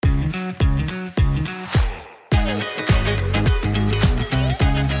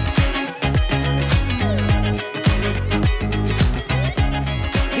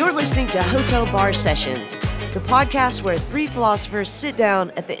to Hotel Bar Sessions, the podcast where three philosophers sit down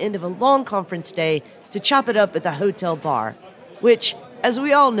at the end of a long conference day to chop it up at the hotel bar, which, as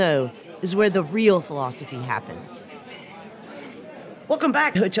we all know, is where the real philosophy happens. Welcome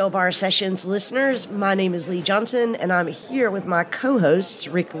back, Hotel Bar Sessions listeners. My name is Lee Johnson, and I'm here with my co-hosts,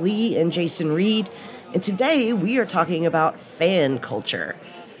 Rick Lee and Jason Reed. And today we are talking about fan culture.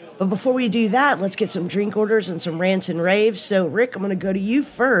 But before we do that, let's get some drink orders and some rants and raves. So, Rick, I'm going to go to you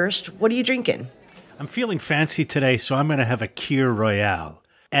first. What are you drinking? I'm feeling fancy today, so I'm going to have a Kir Royale.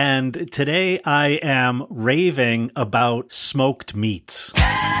 And today I am raving about smoked meats.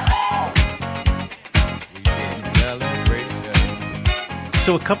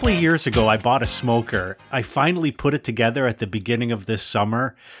 So a couple of years ago, I bought a smoker. I finally put it together at the beginning of this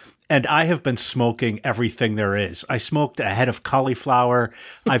summer. And I have been smoking everything there is. I smoked a head of cauliflower.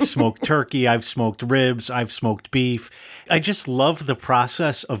 I've smoked turkey. I've smoked ribs. I've smoked beef. I just love the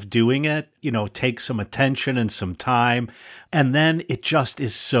process of doing it. You know, take some attention and some time. And then it just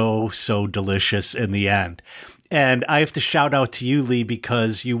is so, so delicious in the end. And I have to shout out to you, Lee,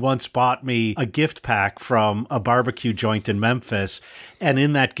 because you once bought me a gift pack from a barbecue joint in Memphis. And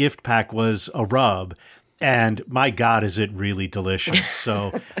in that gift pack was a rub. And my God, is it really delicious.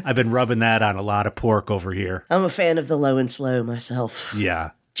 So I've been rubbing that on a lot of pork over here. I'm a fan of the low and slow myself. Yeah.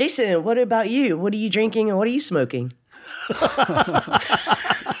 Jason, what about you? What are you drinking and what are you smoking?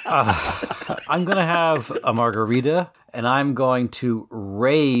 I'm going to have a margarita, and I'm going to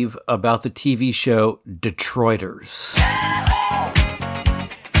rave about the TV show Detroiters.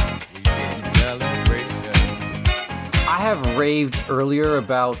 I have raved earlier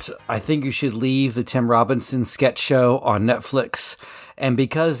about I think you should leave the Tim Robinson sketch show on Netflix. And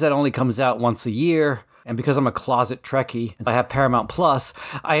because that only comes out once a year, and because I'm a closet Trekkie, I have Paramount Plus,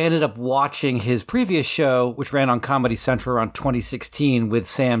 I ended up watching his previous show, which ran on Comedy Central around 2016 with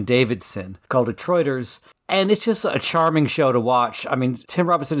Sam Davidson, called Detroiters. And it's just a charming show to watch. I mean, Tim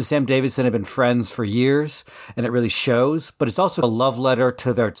Robinson and Sam Davidson have been friends for years, and it really shows. But it's also a love letter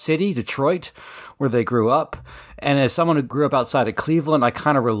to their city, Detroit, where they grew up. And as someone who grew up outside of Cleveland, I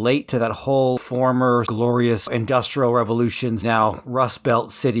kind of relate to that whole former glorious industrial revolutions, now Rust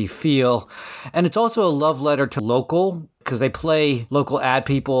Belt city feel. And it's also a love letter to local, because they play local ad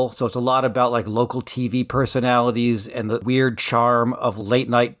people. So it's a lot about like local TV personalities and the weird charm of late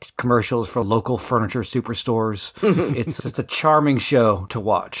night commercials for local furniture superstores. It's just a charming show to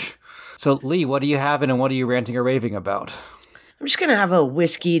watch. So Lee, what are you having and what are you ranting or raving about? I'm just going to have a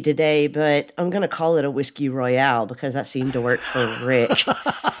whiskey today, but I'm going to call it a whiskey royale because that seemed to work for Rick.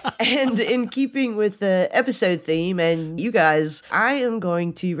 And in keeping with the episode theme and you guys, I am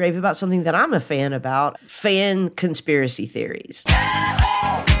going to rave about something that I'm a fan about, fan conspiracy theories.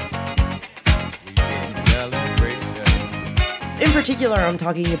 In particular, I'm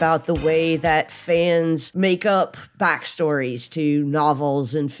talking about the way that fans make up backstories to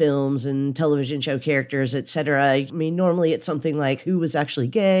novels and films and television show characters, etc. I mean, normally it's something like who was actually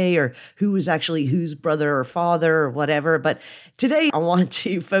gay or who was actually whose brother or father or whatever. But today I want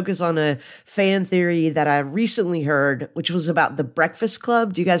to focus on a fan theory that I recently heard, which was about the Breakfast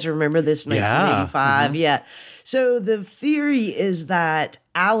Club. Do you guys remember this? 1985? Mm-hmm. Yeah. So the theory is that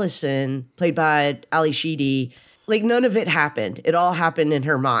Allison, played by Ali Sheedy, like, none of it happened. It all happened in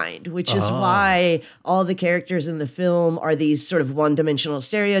her mind, which is why all the characters in the film are these sort of one-dimensional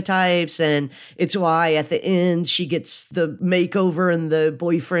stereotypes. And it's why at the end she gets the makeover and the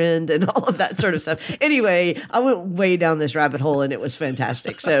boyfriend and all of that sort of stuff. Anyway, I went way down this rabbit hole and it was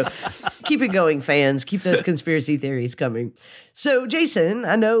fantastic. So keep it going, fans. Keep those conspiracy theories coming. So, Jason,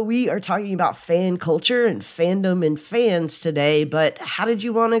 I know we are talking about fan culture and fandom and fans today, but how did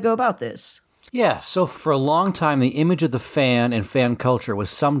you want to go about this? Yeah, so for a long time, the image of the fan and fan culture was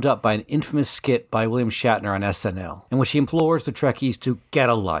summed up by an infamous skit by William Shatner on SNL, in which he implores the Trekkies to get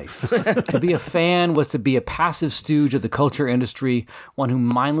a life. To be a fan was to be a passive stooge of the culture industry, one who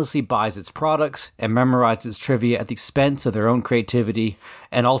mindlessly buys its products and memorizes its trivia at the expense of their own creativity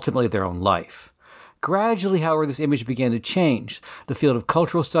and ultimately their own life. Gradually, however, this image began to change. The field of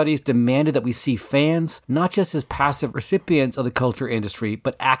cultural studies demanded that we see fans not just as passive recipients of the culture industry,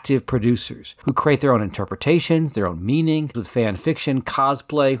 but active producers who create their own interpretations, their own meaning, with fan fiction,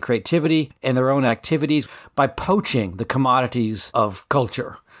 cosplay, creativity, and their own activities by poaching the commodities of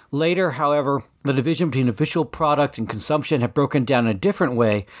culture. Later, however, the division between official product and consumption have broken down in a different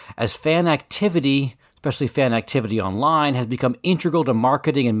way as fan activity, especially fan activity online, has become integral to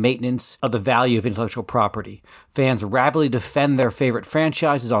marketing and maintenance of the value of intellectual property. Fans rapidly defend their favorite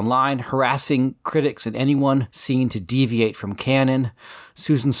franchises online, harassing critics and anyone seen to deviate from canon.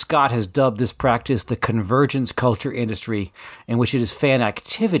 Susan Scott has dubbed this practice the convergence culture industry, in which it is fan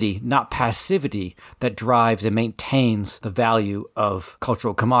activity, not passivity, that drives and maintains the value of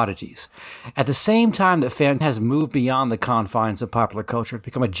cultural commodities. At the same time that fan has moved beyond the confines of popular culture to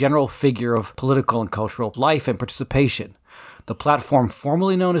become a general figure of political and cultural life and participation. The platform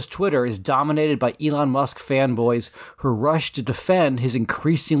formerly known as Twitter is dominated by Elon Musk fanboys who rush to defend his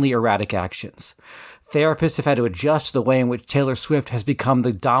increasingly erratic actions. Therapists have had to adjust to the way in which Taylor Swift has become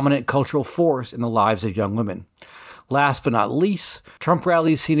the dominant cultural force in the lives of young women. Last but not least, Trump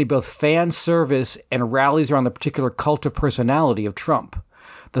rallies seem to be both fan service and rallies around the particular cult of personality of Trump.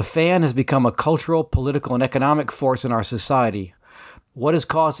 The fan has become a cultural, political, and economic force in our society. What has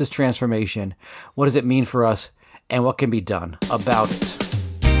caused this transformation? What does it mean for us? And what can be done about it?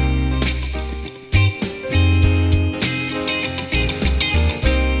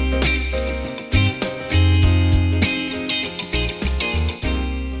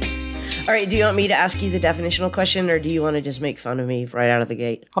 All right, do you want me to ask you the definitional question, or do you want to just make fun of me right out of the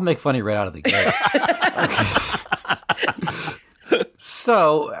gate? I'll make fun of you right out of the gate. Okay.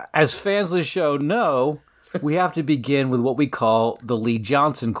 So, as fans of the show know, we have to begin with what we call the Lee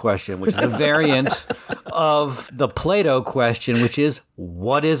Johnson question, which is a variant of the Plato question, which is,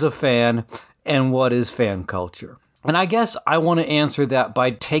 what is a fan and what is fan culture? And I guess I want to answer that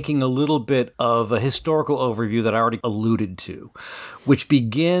by taking a little bit of a historical overview that I already alluded to, which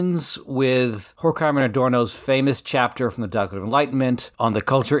begins with Horkheimer and Adorno's famous chapter from the Doctrine of Enlightenment on the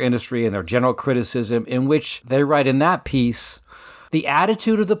culture industry and their general criticism, in which they write in that piece, the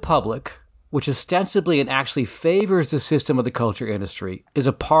attitude of the public, which ostensibly and actually favors the system of the culture industry, is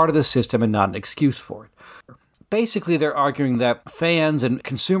a part of the system and not an excuse for it. Basically, they're arguing that fans and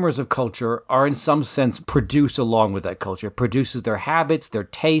consumers of culture are in some sense produced along with that culture. It produces their habits, their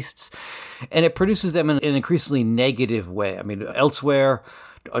tastes, and it produces them in an increasingly negative way. I mean, elsewhere,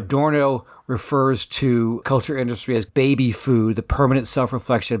 Adorno refers to culture industry as baby food, the permanent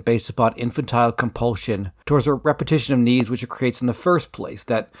self-reflection based upon infantile compulsion towards a repetition of needs which it creates in the first place.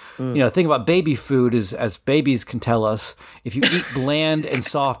 That, the thing about baby food is, as babies can tell us, if you eat bland and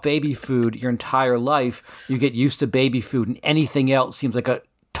soft baby food your entire life, you get used to baby food, and anything else seems like a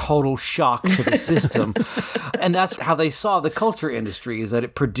total shock to the system. And that's how they saw the culture industry, is that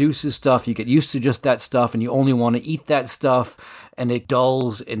it produces stuff, you get used to just that stuff, and you only want to eat that stuff, and it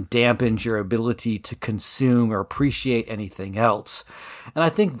dulls and dampens your ability to consume or appreciate anything else. And I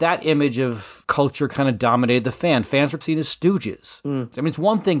think that image of culture kind of dominated the fan. Fans were seen as stooges. I mean, it's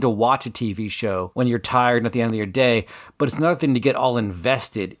one thing to watch a TV show when you're tired and at the end of your day, but it's another thing to get all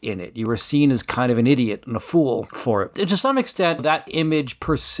invested in it. You were seen as kind of an idiot and a fool for it. And to some extent, that image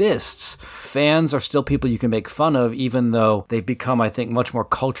persists. Fans are still people you can make fun of, even though they've become, I think, much more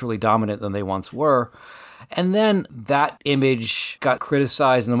culturally dominant than they once were. And then that image got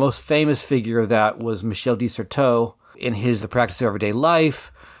criticized, and the most famous figure of that was Michel de Certeau in his The Practice of Everyday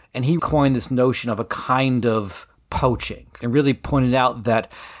Life, and he coined this notion of a kind of poaching and really pointed out that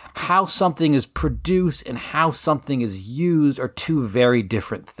how something is produced and how something is used are two very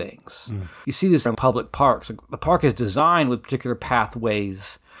different things. You see this in public parks. The park is designed with particular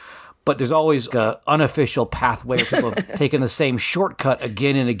pathways, but there's always an unofficial pathway where people have taken the same shortcut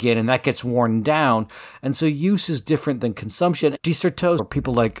again and again, and that gets worn down. And so use is different than consumption. De Certeau, or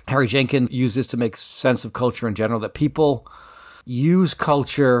people like Harry Jenkins, use this to make sense of culture in general, that people use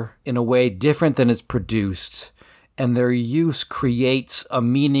culture in a way different than it's produced, and their use creates a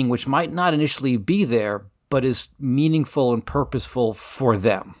meaning which might not initially be there, but is meaningful and purposeful for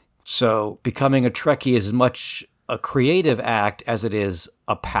them. So becoming a Trekkie is as much a creative act as it is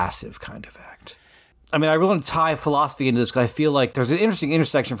a passive kind of act. I mean, I really want to tie philosophy into this because I feel like there's an interesting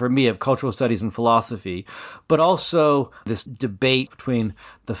intersection for me of cultural studies and philosophy, but also this debate between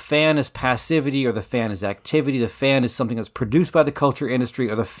the fan as passivity or the fan as activity. The fan is something that's produced by the culture industry,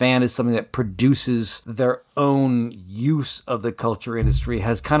 or the fan is something that produces their own use of the culture industry,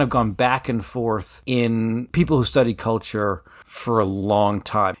 has kind of gone back and forth in people who study culture for a long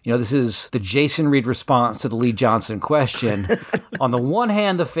time. This is the Jason Reed response to the Lee Johnson question. On the one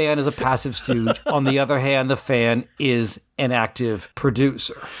hand, the fan is a passive stooge. On the other hand, the fan is an active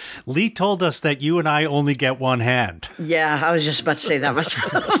producer. Lee told us that you and I only get one hand. Yeah, I was just about to say that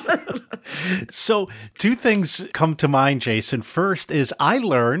myself. So two things come to mind, Jason. First is I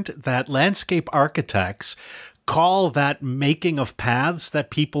learned that landscape architects call that making of paths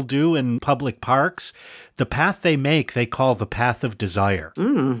that people do in public parks, the path they make, they call the path of desire.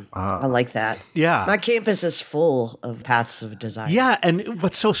 I like that. Yeah. My campus is full of paths of desire. Yeah, and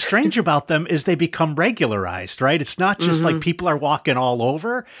what's so strange about them is they become regularized, right? It's not just like people are walking all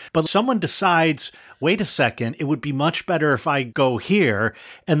over, but someone decides, wait a second, it would be much better if I go here,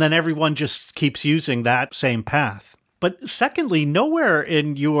 and then everyone just keeps using that same path. But secondly, nowhere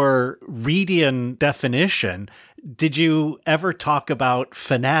in your Reedian definition did you ever talk about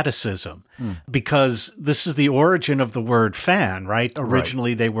fanaticism? Because this is the origin of the word fan, right?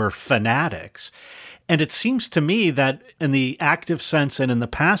 Originally, they were fanatics. And it seems to me that in the active sense and in the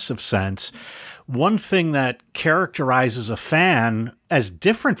passive sense, one thing that characterizes a fan as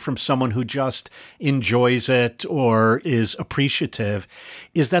different from someone who just enjoys it or is appreciative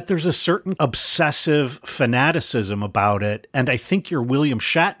is that there's a certain obsessive fanaticism about it. And I think your William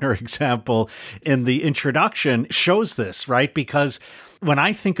Shatner example in the introduction shows this, right? Because when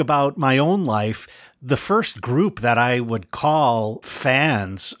I think about my own life, the first group that I would call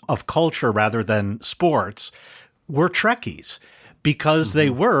fans of culture rather than sports were Trekkies, because they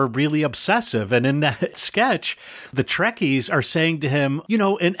were really obsessive. And in that sketch, the Trekkies are saying to him, you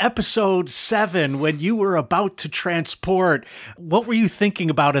know, in episode 7, when you were about to transport, what were you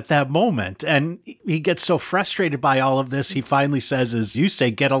thinking about at that moment? And he gets so frustrated by all of this, he finally says, as you say,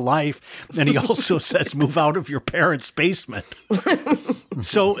 get a life. And he also says, move out of your parents' basement.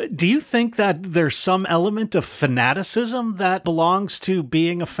 So do you think that there's some element of fanaticism that belongs to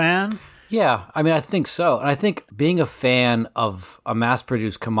being a fan? Yeah, I mean, I think so. And I think being a fan of a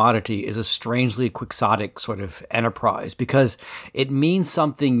mass-produced commodity is a strangely quixotic sort of enterprise because it means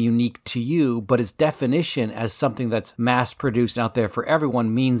something unique to you, but its definition as something that's mass-produced and out there for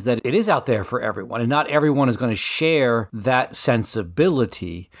everyone means that it is out there for everyone, and not everyone is going to share that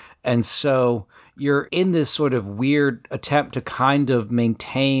sensibility. And so you're in this sort of weird attempt to kind of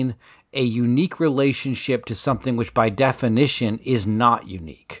maintain a unique relationship to something which by definition is not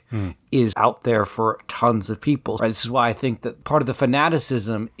unique, is out there for tons of people. Right? This is why I think that part of the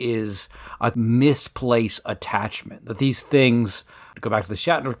fanaticism is a misplaced attachment, that these things, to go back to the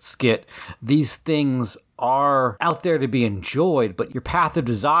Shatner skit, these things are out there to be enjoyed, but your path of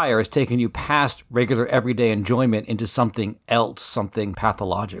desire is taking you past regular everyday enjoyment into something else, something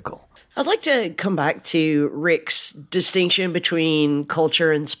pathological. I'd like to come back to Rick's distinction between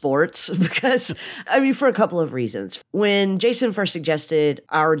culture and sports because, I mean, for a couple of reasons. When Jason first suggested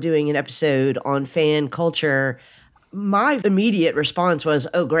our doing an episode on fan culture, my immediate response was,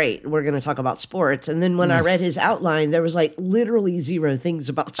 oh, great, we're going to talk about sports. And then when I read his outline, there was like literally 0 things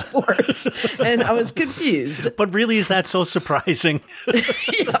about sports. And I was confused. But really, is that so surprising?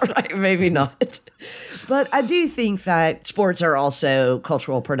 Yeah, right. Maybe not. But I do think that sports are also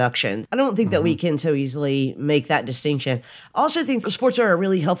cultural production. I don't think that we can so easily make that distinction. I also think sports are a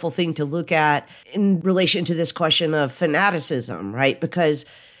really helpful thing to look at in relation to this question of fanaticism, right? Because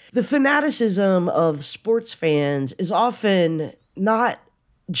the fanaticism of sports fans is often not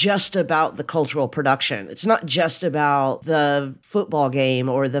just about the cultural production. It's not just about the football game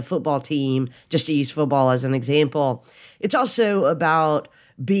or the football team, just to use football as an example. It's also about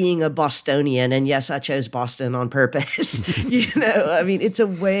being a Bostonian. And yes, I chose Boston on purpose. You know, I mean, it's a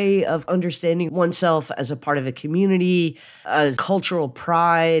way of understanding oneself as a part of a community, a cultural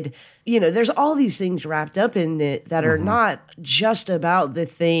pride. You know, there's all these things wrapped up in it that are not just about the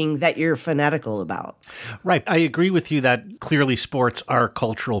thing that you're fanatical about. Right. I agree with you that clearly sports are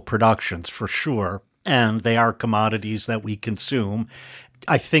cultural productions for sure, and they are commodities that we consume.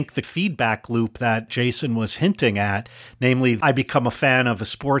 I think the feedback loop that Jason was hinting at, namely, I become a fan of a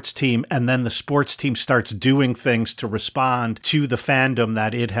sports team, and then the sports team starts doing things to respond to the fandom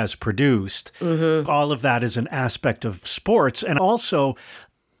that it has produced. All of that is an aspect of sports. And also,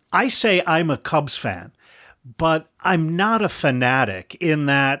 I say I'm a Cubs fan, but I'm not a fanatic in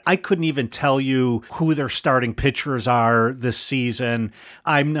that I couldn't even tell you who their starting pitchers are this season.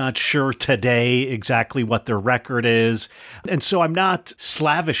 I'm not sure today exactly what their record is. And so I'm not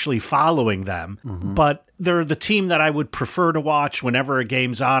slavishly following them, but they're the team that I would prefer to watch whenever a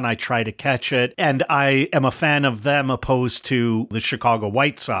game's on. I try to catch it. And I am a fan of them opposed to the Chicago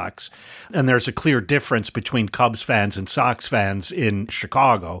White Sox. And there's a clear difference between Cubs fans and Sox fans in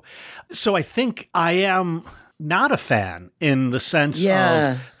Chicago. So I think I am not a fan in the sense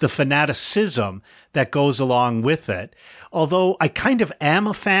of the fanaticism that goes along with it. Although I kind of am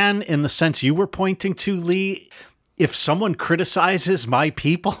a fan in the sense you were pointing to, Lee, if someone criticizes my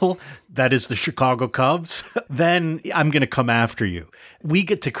people, that is the Chicago Cubs, then I'm going to come after you. We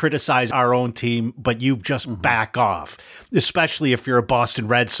get to criticize our own team, but you just back off, especially if you're a Boston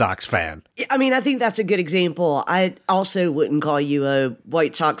Red Sox fan. I mean, I think that's a good example. I also wouldn't call you a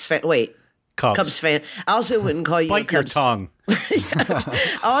White Sox fan. Wait, Cubs fan. I also wouldn't call you a Bite your Cubs tongue.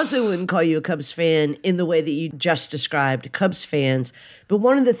 I also wouldn't call you a Cubs fan in the way that you just described Cubs fans. But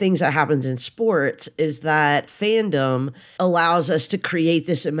one of the things that happens in sports is that fandom allows us to create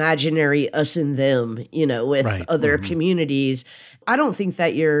this imaginary us and them, with other communities. I don't think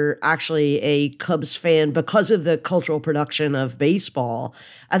that you're actually a Cubs fan because of the cultural production of baseball.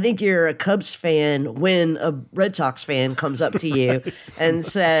 I think you're a Cubs fan when a Red Sox fan comes up to you and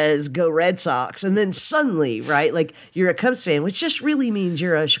says, "Go Red Sox." And then suddenly, right, like you're a Cubs fan, which just really means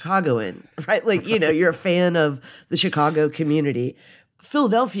you're a Chicagoan, right? Like, you're a fan of the Chicago community.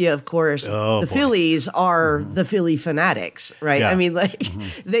 Philadelphia, of course, the Phillies are the Philly fanatics, right? Yeah. I mean,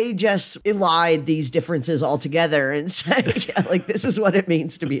 they just elide these differences altogether and say, this is what it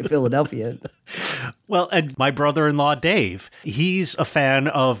means to be a Philadelphian. Well, and my brother-in-law, Dave, he's a fan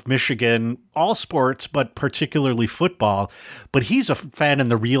of Michigan, all sports, but particularly football. But he's a fan in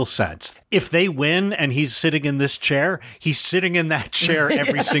the real sense. If they win and he's sitting in this chair, he's sitting in that chair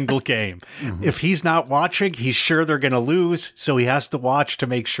every single game. If he's not watching, he's sure they're going to lose, so he has to watch to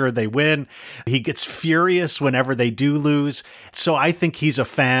make sure they win. He gets furious whenever they do lose. So I think he's a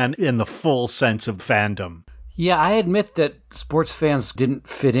fan in the full sense of fandom. Yeah, I admit that sports fans didn't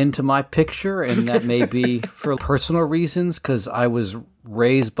fit into my picture, and that may be for personal reasons, because I was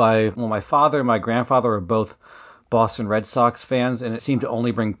raised by, my father and my grandfather are both Boston Red Sox fans, and it seemed to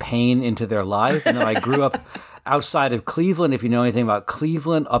only bring pain into their life. And then I grew up outside of Cleveland, if you know anything about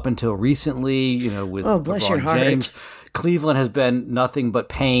Cleveland, up until recently, with LeBron James. Cleveland has been nothing but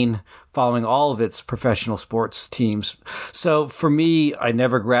pain following all of its professional sports teams. So for me, I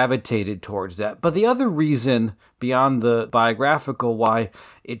never gravitated towards that. But the other reason beyond the biographical why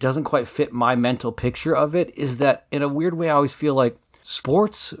it doesn't quite fit my mental picture of it is that in a weird way, I always feel like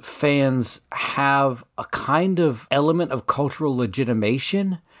sports fans have a kind of element of cultural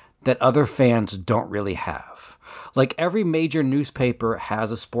legitimation that other fans don't really have. Like every major newspaper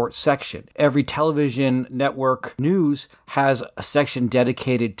has a sports section. Every television network news has a section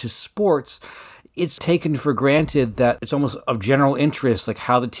dedicated to sports. It's taken for granted that it's almost of general interest, like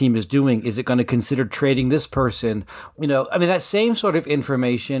how the team is doing. Is it going to consider trading this person? That same sort of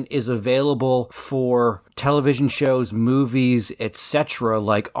information is available for television shows, movies, etc.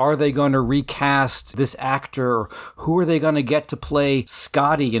 Like, are they going to recast this actor? Who are they going to get to play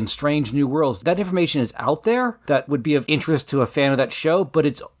Scotty in Strange New Worlds? That information is out there that would be of interest to a fan of that show, but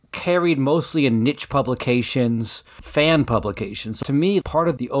it's carried mostly in niche publications, fan publications. To me, part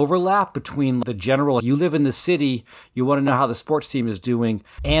of the overlap between the general, you live in the city, you want to know how the sports team is doing,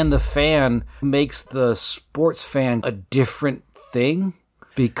 and the fan makes the sports fan a different thing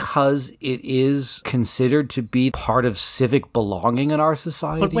because it is considered to be part of civic belonging in our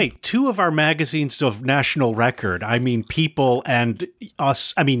society. But wait, two of our magazines of national record, People and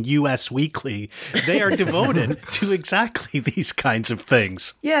Us, US Weekly, they are devoted to exactly these kinds of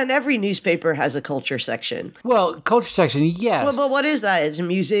things. Yeah, and every newspaper has a culture section. Well, culture section, yes. Well, but what is that? It's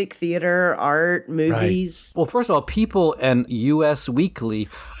music, theater, art, movies? Right. Well, first of all, People and US Weekly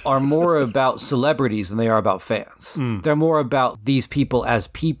are more about celebrities than they are about fans. They're more about these people as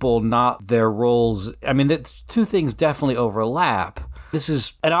people, not their roles. The two things definitely overlap. This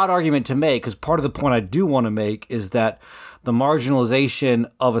is an odd argument to make because part of the point I do want to make is that the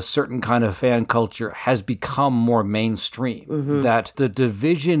marginalization of a certain kind of fan culture has become more mainstream. That the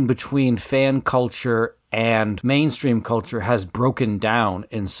division between fan culture and mainstream culture has broken down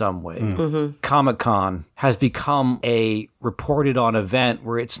in some way. Comic-Con has become a reported on event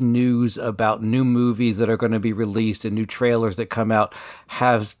where it's news about new movies that are going to be released and new trailers that come out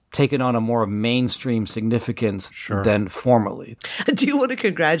have taken on a more mainstream significance than formerly. I do want to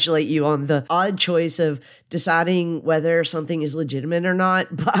congratulate you on the odd choice of deciding whether something is legitimate or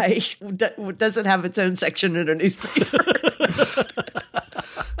not by does it have its own section in a newspaper?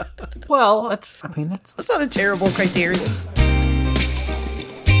 Well, that's not a terrible criterion.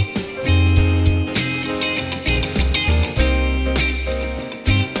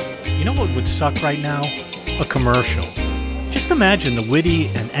 You know what would suck right now? A commercial. Just imagine the witty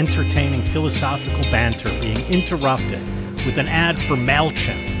and entertaining philosophical banter being interrupted with an ad for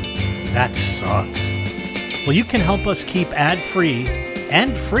MailChimp. That sucks. Well, you can help us keep ad-free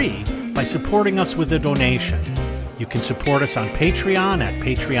and free by supporting us with a donation. You can support us on Patreon at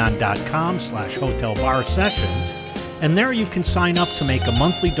patreon.com/hotelbarsessions, and there you can sign up to make a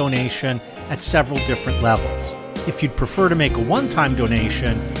monthly donation at several different levels. If you'd prefer to make a one-time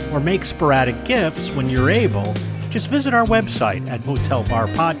donation or make sporadic gifts when you're able, just visit our website at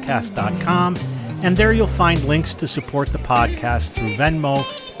hotelbarpodcast.com, and there you'll find links to support the podcast through Venmo,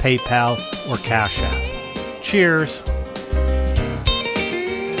 PayPal, or Cash App. Cheers!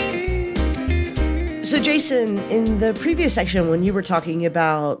 So, Jason, in the previous section, when you were talking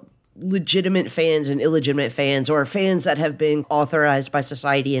about legitimate fans and illegitimate fans, or fans that have been authorized by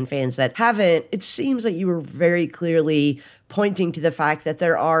society and fans that haven't, it seems like you were very clearly pointing to the fact that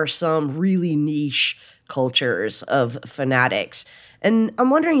there are some really niche cultures of fanatics. And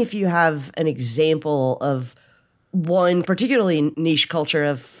I'm wondering if you have an example of one particularly niche culture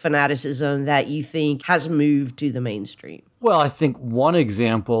of fanaticism that you think has moved to the mainstream. Well, I think one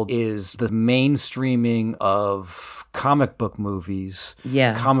example is the mainstreaming of comic book movies.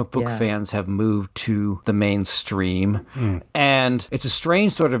 Yeah. Comic book fans have moved to the mainstream. And it's a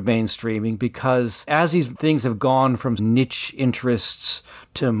strange sort of mainstreaming because as these things have gone from niche interests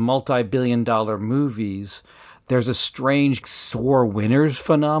to multi-billion-dollar movies, there's a strange sore winners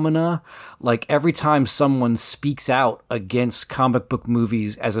phenomena. Like every time someone speaks out against comic book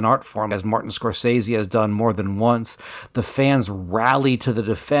movies as an art form, as Martin Scorsese has done more than once, the fans rally to the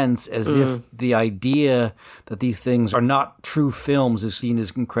defense as if the idea that these things are not true films is seen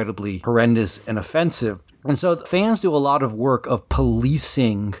as incredibly horrendous and offensive. And so fans do a lot of work of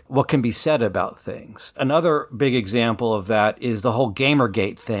policing what can be said about things. Another big example of that is the whole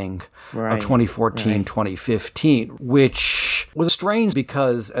Gamergate thing of 2014, 2015, which was strange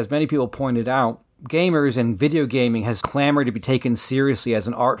because, as many people pointed out, gamers and video gaming has clamored to be taken seriously as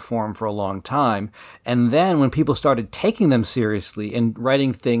an art form for a long time. And then when people started taking them seriously and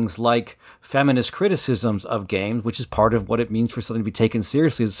writing things like feminist criticisms of games, which is part of what it means for something to be taken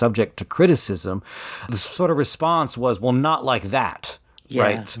seriously as subject to criticism, the sort of response was, well, not like that,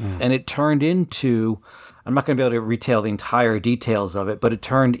 right? And it turned into, I'm not going to be able to retell the entire details of it, but it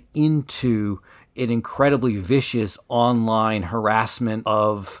turned into an incredibly vicious online harassment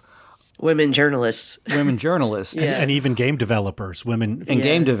of women journalists. And even game developers, women. And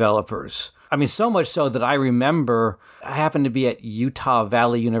game developers. I mean, so much so that I remember I happened to be at Utah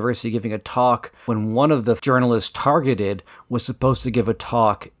Valley University giving a talk when one of the journalists targeted was supposed to give a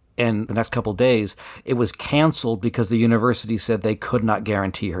talk in the next couple of days. It was canceled because the university said they could not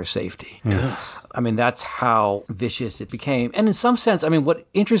guarantee her safety. I mean, that's how vicious it became. And in some sense, I mean, what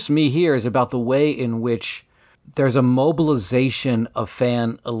interests me here is about the way in which there's a mobilization of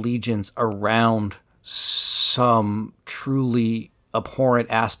fan allegiance around some truly abhorrent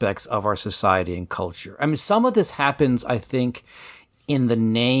aspects of our society and culture. I mean, some of this happens, I think, in the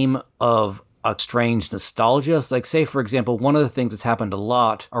name of a strange nostalgia. Like, say, for example, one of the things that's happened a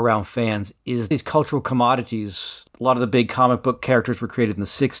lot around fans is these cultural commodities. A lot of the big comic book characters were created in the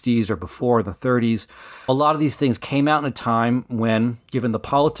 60s or before, the 30s. A lot of these things came out in a time when, given the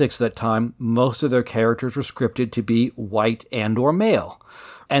politics of that time, most of their characters were scripted to be white and or male.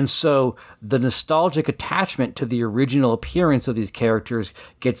 And so the nostalgic attachment to the original appearance of these characters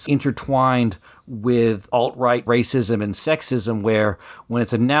gets intertwined with alt-right racism and sexism, where when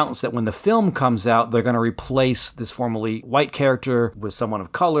it's announced that when the film comes out, they're going to replace this formerly white character with someone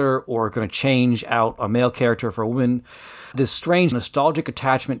of color, or going to change out a male character for a woman, this strange nostalgic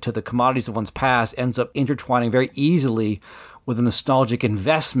attachment to the commodities of one's past ends up intertwining very easily with a nostalgic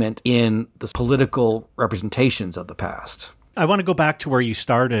investment in the political representations of the past. I want to go back to where you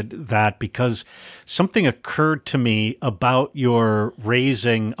started that because something occurred to me about your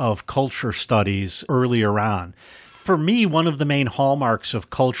raising of culture studies earlier on. For me, one of the main hallmarks of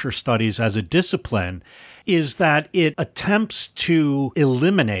culture studies as a discipline is that it attempts to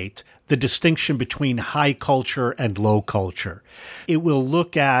eliminate the distinction between high culture and low culture. It will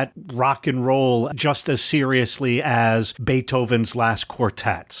look at rock and roll just as seriously as Beethoven's last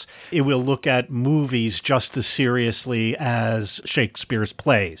quartets. It will look at movies just as seriously as Shakespeare's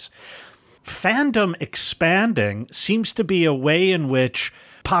plays. Fandom expanding seems to be a way in which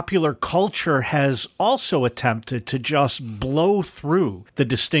popular culture has also attempted to just blow through the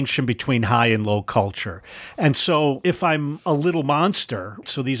distinction between high and low culture. And so if I'm a Little Monster,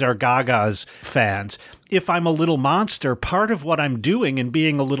 so these are Gaga's fans, if I'm a little monster, part of what I'm doing in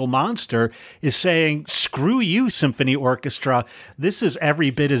being a little monster is saying, screw you, symphony orchestra. This is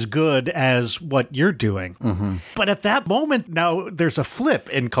every bit as good as what you're doing. Mm-hmm. But at that moment, now there's a flip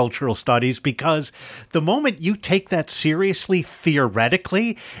in cultural studies, because the moment you take that seriously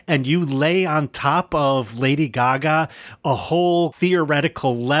theoretically and you lay on top of Lady Gaga a whole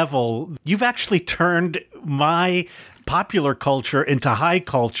theoretical level, you've actually turned my popular culture into high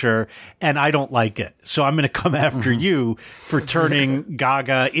culture, and I don't like it. So I'm going to come after you for turning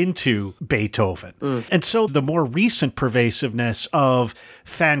Gaga into Beethoven. And so the more recent pervasiveness of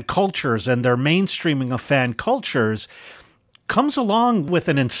fan cultures and their mainstreaming of fan cultures comes along with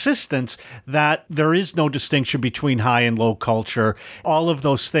an insistence that there is no distinction between high and low culture. All of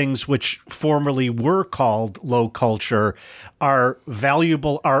those things which formerly were called low culture are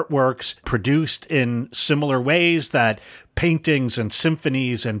valuable artworks produced in similar ways that paintings and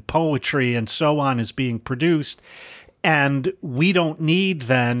symphonies and poetry and so on is being produced. And we don't need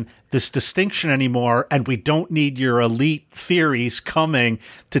then this distinction anymore, and we don't need your elite theories coming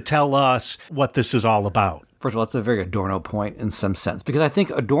to tell us what this is all about. First of all, it's a very Adorno point in some sense, because I think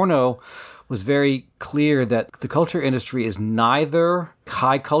Adorno was very clear that the culture industry is neither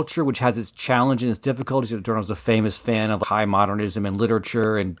high culture, which has its challenges and its difficulties. Adorno's a famous fan of high modernism in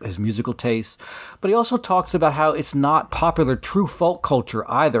literature and his musical tastes. But he also talks about how it's not popular, true folk culture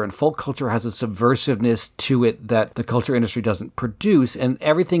either. And folk culture has a subversiveness to it that the culture industry doesn't produce. And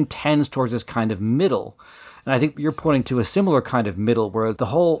everything tends towards this kind of middle. And I think you're pointing to a similar kind of middle where the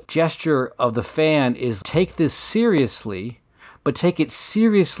whole gesture of the fan is take this seriously, but take it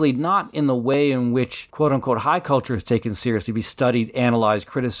seriously not in the way in which quote-unquote high culture is taken seriously, be studied, analyzed,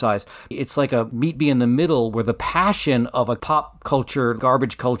 criticized. It's like a meet me in the middle where the passion of a pop culture,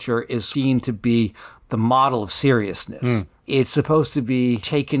 garbage culture is seen to be the model of seriousness. It's supposed to be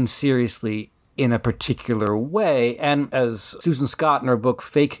taken seriously in a particular way. And as Susan Scott in her book,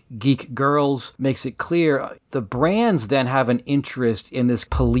 Fake Geek Girls, makes it clear, the brands then have an interest in this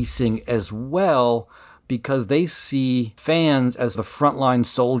policing as well, because they see fans as the frontline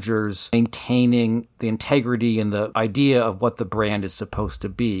soldiers maintaining the integrity and the idea of what the brand is supposed to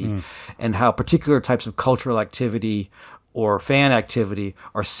be, and how particular types of cultural activity or fan activity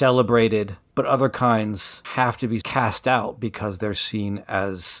are celebrated, but other kinds have to be cast out because they're seen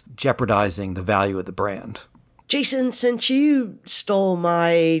as jeopardizing the value of the brand. Jason, since you stole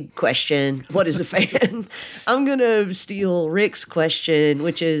my question, what is a fan? I'm going to steal Rick's question,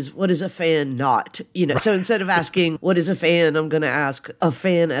 which is, what is a fan not? So instead of asking, what is a fan, I'm going to ask a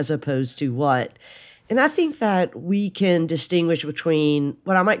fan as opposed to what? And I think that we can distinguish between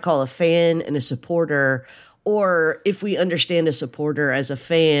what I might call a fan and a supporter, or if we understand a supporter as a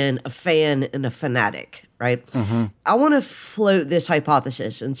fan and a fanatic, right? I want to float this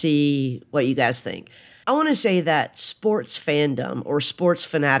hypothesis and see what you guys think. I want to say that sports fandom or sports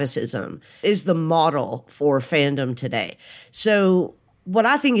fanaticism is the model for fandom today. So what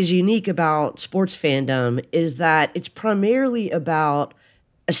I think is unique about sports fandom is that it's primarily about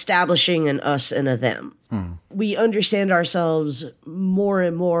establishing an us and a them. We understand ourselves more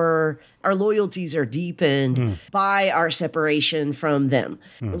and more. Our loyalties are deepened by our separation from them.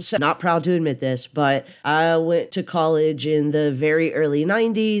 So, not proud to admit this, but I went to college in the very early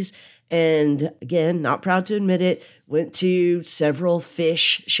 90s. And again, not proud to admit it, went to several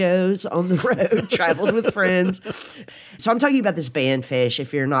Phish shows on the road, traveled with friends. So I'm talking about this band Phish,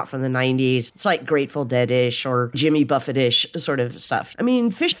 if you're not from the 90s. It's like Grateful Dead-ish or Jimmy Buffett-ish sort of stuff. I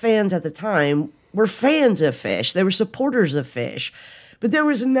mean, Phish fans at the time were fans of Phish. They were supporters of Phish. But there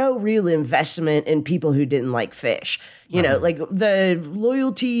was no real investment in people who didn't like Phish. Like the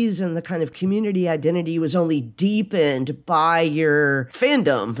loyalties and the kind of community identity was only deepened by your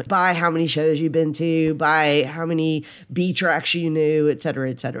fandom, by how many shows you've been to, by how many B tracks you knew, et cetera,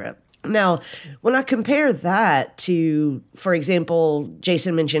 et cetera. Now, when I compare that to, for example,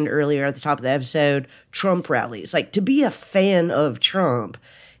 Jason mentioned earlier at the top of the episode, Trump rallies. Like, to be a fan of Trump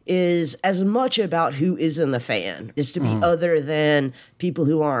is as much about who isn't a fan, is to be other than people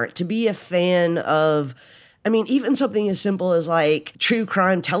who aren't. To be a fan of, even something as simple as like true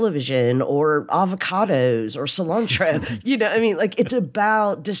crime television or avocados or cilantro, it's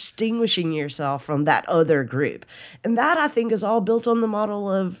about distinguishing yourself from that other group. And that, I think, is all built on the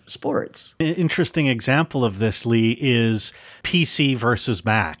model of sports. An interesting example of this, Lee, is PC versus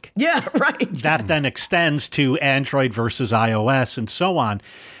Mac. Yeah, right. That then extends to Android versus iOS and so on.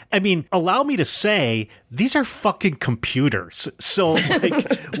 Allow me to say, these are fucking computers. So,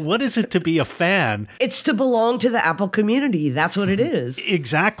 what is it to be a fan? It's to belong to the Apple community. That's what it is.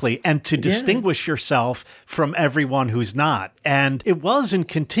 Exactly. And to distinguish yourself from everyone who's not. And it was and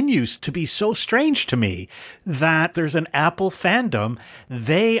continues to be so strange to me that there's an Apple fandom.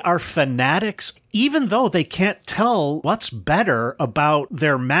 They are fanatics, even though they can't tell what's better about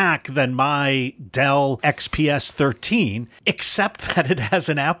their Mac than my Dell XPS 13, except that it has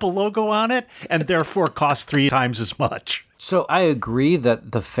an Apple logo on it and therefore costs 3 times as much. So I agree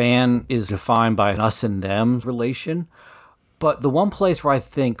that the fan is defined by an us and them relation. But the one place where I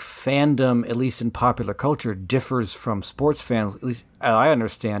think fandom, at least in popular culture, differs from sports fans, at least as I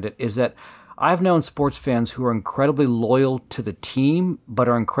understand it, is that I've known sports fans who are incredibly loyal to the team, but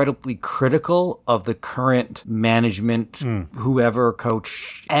are incredibly critical of the current management, whoever,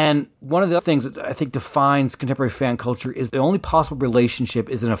 coach. And one of the things that I think defines contemporary fan culture is the only possible relationship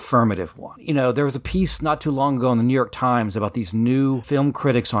is an affirmative one. You know, there was a piece not too long ago in the New York Times about these new film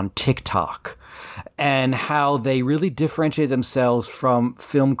critics on TikTok and how they really differentiate themselves from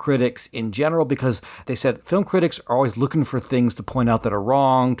film critics in general, because they said film critics are always looking for things to point out that are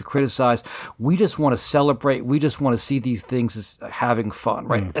wrong, to criticize. We just want to celebrate. We just want to see these things as having fun,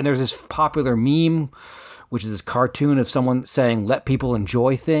 right? And there's this popular meme, which is this cartoon of someone saying, let people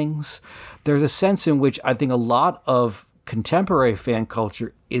enjoy things. There's a sense in which I think a lot of contemporary fan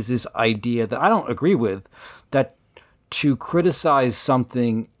culture is this idea that I don't agree with, that to criticize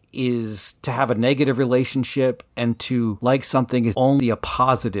something is to have a negative relationship, and to like something is only a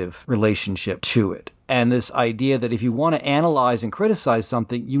positive relationship to it. And this idea that if you want to analyze and criticize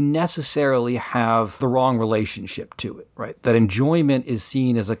something, you necessarily have the wrong relationship to it, right? That enjoyment is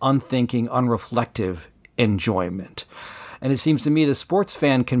seen as an unthinking, unreflective enjoyment. And it seems to me the sports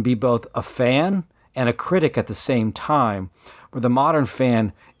fan can be both a fan and a critic at the same time, where the modern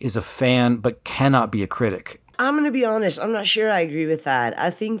fan is a fan but cannot be a critic. I'm going to be honest, I'm not sure I agree with that.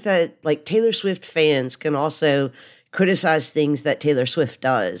 I think that like Taylor Swift fans can also criticize things that Taylor Swift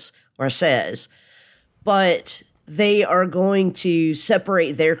does or says, but they are going to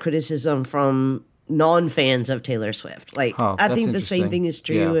separate their criticism from non-fans of Taylor Swift. Like, I think the same thing is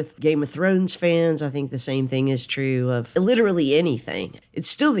true with Game of Thrones fans. I think the same thing is true of literally anything. It's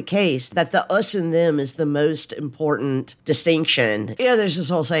still the case that the us and them is the most important distinction. Yeah, there's this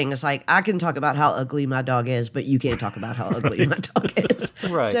whole saying, it's like, I can talk about how ugly my dog is, but you can't talk about how ugly my dog is.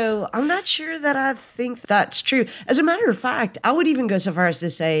 Right. So I'm not sure that I think that's true. As a matter of fact, I would even go so far as to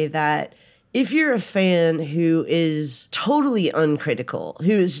say that if you're a fan who is totally uncritical,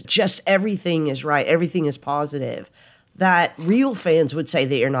 who is just everything is right, everything is positive, that real fans would say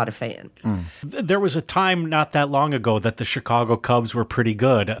that you're not a fan. There was a time not that long ago that the Chicago Cubs were pretty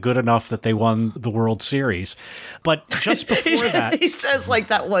good enough that they won the World Series. But just before that... He says like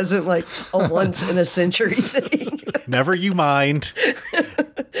that wasn't like a once-in-a-century thing. Never you mind.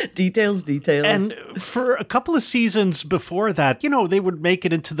 Details. And for a couple of seasons before that, you know, they would make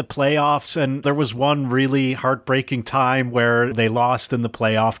it into the playoffs, and there was one really heartbreaking time where they lost in the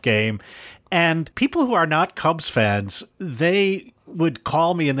playoff game. And people who are not Cubs fans, they would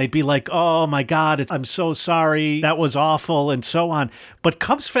call me and they'd be like, oh my God, I'm so sorry, that was awful, and so on. But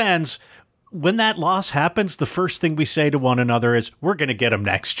Cubs fans, when that loss happens, the first thing we say to one another is, we're going to get them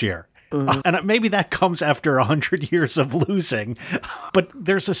next year. And maybe that comes after 100 years of losing. But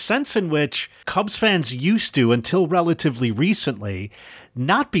there's a sense in which Cubs fans used to, until relatively recently,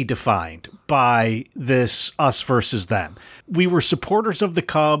 not be defined by this us versus them. We were supporters of the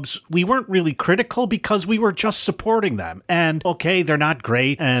Cubs. We weren't really critical because we were just supporting them. And okay, they're not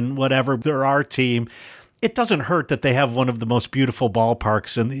great and whatever, they're our team. It doesn't hurt that they have one of the most beautiful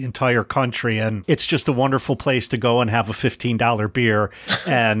ballparks in the entire country, and it's just a wonderful place to go and have a $15 beer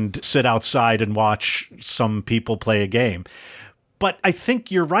and sit outside and watch some people play a game. But I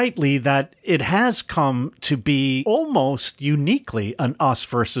think you're right, Lee, that it has come to be almost uniquely an us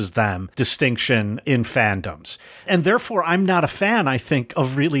versus them distinction in fandoms. And therefore, I'm not a fan, I think,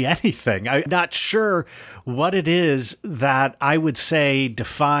 of really anything. I'm not sure what it is that I would say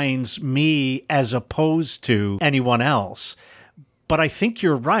defines me as opposed to anyone else. But I think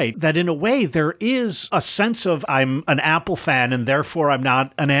you're right that in a way there is a sense of I'm an Apple fan and therefore I'm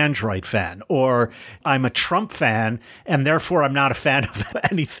not an Android fan, or I'm a Trump fan and therefore I'm not a fan of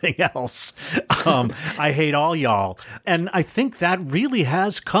anything else. I hate all y'all. And I think that really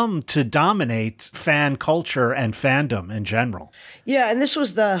has come to dominate fan culture and fandom in general. Yeah, and this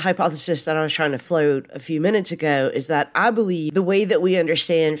was the hypothesis that I was trying to float a few minutes ago, is that I believe the way that we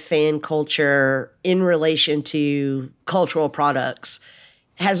understand fan culture in relation to cultural products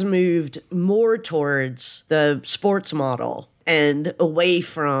has moved more towards the sports model and away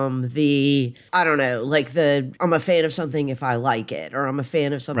from the, I don't know, like the, I'm a fan of something if I like it, or I'm a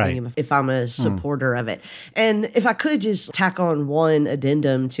fan of something if I'm a supporter of it. And if I could just tack on one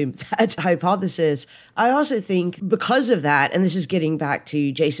addendum to that hypothesis, I also think because of that, and this is getting back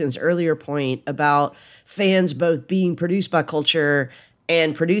to Jason's earlier point about fans both being produced by culture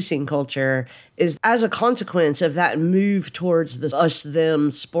and producing culture, is as a consequence of that move towards the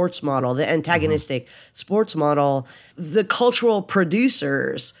us-them sports model, the antagonistic sports model, the cultural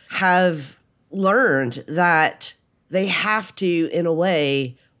producers have learned that they have to, in a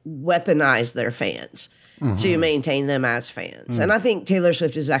way, weaponize their fans. to maintain them as fans. And I think Taylor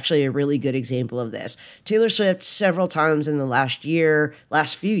Swift is actually a really good example of this. Taylor Swift several times in the last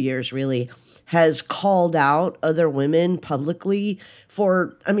few years really, has called out other women publicly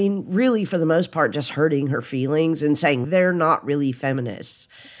for, I mean, really for the most part, just hurting her feelings and saying they're not really feminists.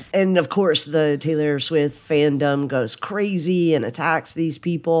 And of course, the Taylor Swift fandom goes crazy and attacks these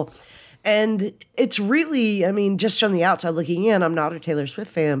people. And it's really, I mean, just from the outside looking in, I'm not a Taylor Swift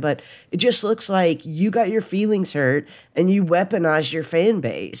fan, but it just looks like you got your feelings hurt and you weaponized your fan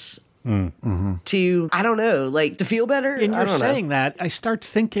base. To, I don't know, like to feel better. And you're saying that, I start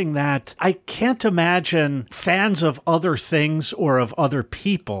thinking that I can't imagine fans of other things or of other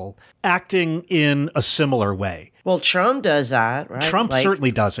people acting in a similar way. Well, Trump does that, right? Trump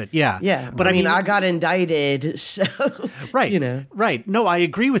certainly does it, yeah. Yeah, but I mean, I got indicted, so, right, you know. Right. No, I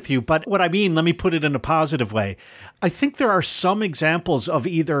agree with you, but what I mean, let me put it in a positive way. I think there are some examples of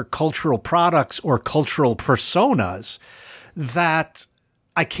either cultural products or cultural personas that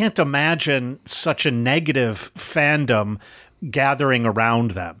I can't imagine such a negative fandom gathering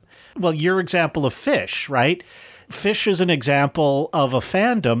around them. Well, your example of Phish, right? Phish is an example of a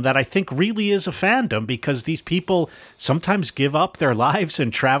fandom that I think really is a fandom because these people sometimes give up their lives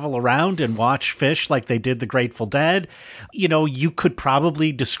and travel around and watch Phish like they did the Grateful Dead. You know, you could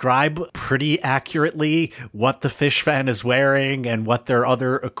probably describe pretty accurately what the Phish fan is wearing and what their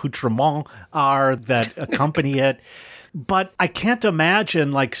other accoutrements are that accompany it. But I can't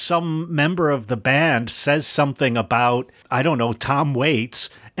imagine like some member of the band says something about, I don't know, Tom Waits,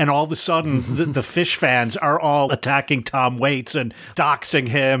 and all of a sudden the Phish fans are all attacking Tom Waits and doxing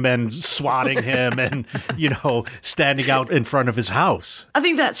him and swatting him and, you know, standing out in front of his house. I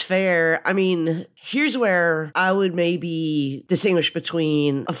think that's fair. I mean, here's where I would maybe distinguish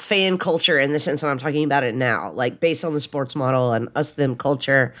between a fan culture in the sense that I'm talking about it now, like based on the sports model and us-them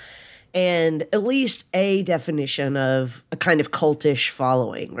culture, and at least a definition of a kind of cultish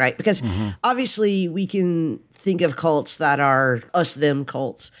following, right? Because obviously we can think of cults that are us-them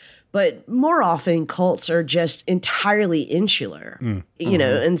cults, but more often cults are just entirely insular, you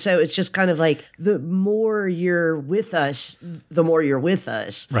know? And so it's just kind of like the more you're with us, the more you're with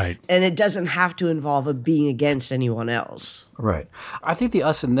us. Right. And it doesn't have to involve a being against anyone else. Right. I think the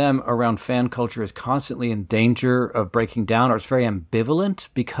us and them around fan culture is constantly in danger of breaking down, or it's very ambivalent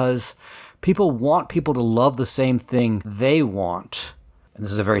because people want people to love the same thing they want. And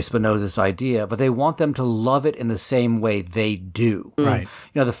this is a very Spinoza's idea, but they want them to love it in the same way they do. Right.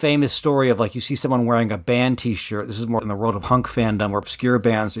 You know, the famous story of like you see someone wearing a band t-shirt. This is more in the world of hunk fandom or obscure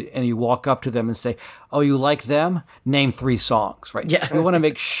bands. And you walk up to them and say, oh, you like them? Name 3 songs, right? Yeah. We want to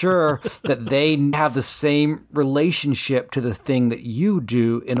make sure that they have the same relationship to the thing that you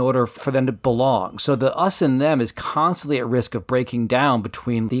do in order for them to belong. So the us and them is constantly at risk of breaking down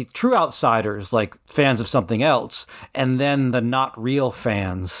between the true outsiders, like fans of something else, and then the not real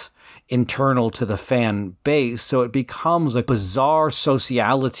fans internal to the fan base. So it becomes a bizarre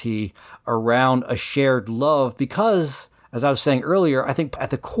sociality around a shared love because, as I was saying earlier, I think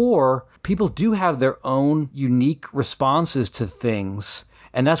at the core, people do have their own unique responses to things.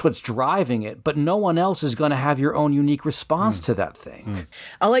 And that's what's driving it. But no one else is going to have your own unique response to that thing.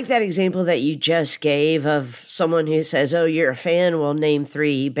 I like that example that you just gave of someone who says, oh, you're a fan, well, name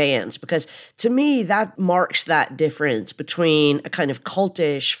 3 bands. Because to me, that marks that difference between a kind of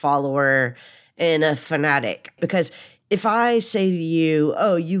cultish follower and a fanatic. Because if I say to you,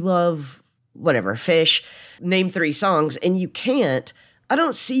 oh, you love whatever, Phish, name 3 songs, and you can't, I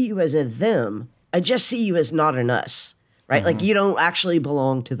don't see you as a them. I just see you as not an us. Right? Like you don't actually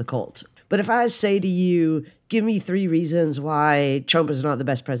belong to the cult. But if I say to you, give me 3 reasons why Trump is not the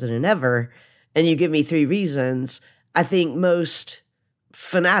best president ever, and you give me 3 reasons, I think most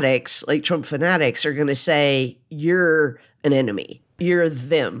fanatics, like Trump fanatics, are going to say, you're an enemy. You're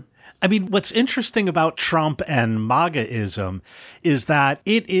them. I mean, what's interesting about Trump and MAGAism is that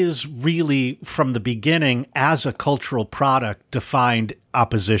it is really, from the beginning, as a cultural product, defined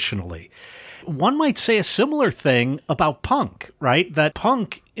oppositionally. One might say a similar thing about punk, right? That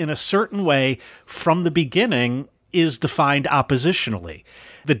punk, in a certain way, from the beginning, is defined oppositionally.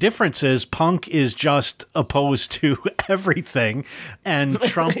 The difference is punk is just opposed to everything, and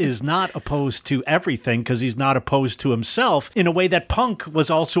Trump is not opposed to everything because he's not opposed to himself in a way that punk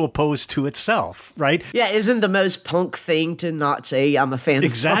was also opposed to itself, right? Yeah, isn't the most punk thing to not say I'm a fan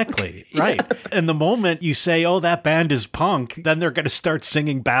exactly, of punk? Right. Yeah. And the moment you say, oh, that band is punk, then they're going to start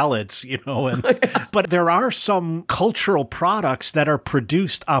singing ballads, you know. And but there are some cultural products that are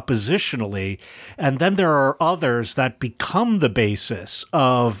produced oppositionally, and then there are others that become the basis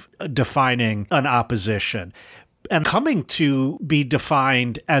of defining an opposition. And coming to be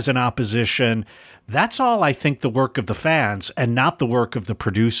defined as an opposition, That's all, I think, the work of the fans and not the work of the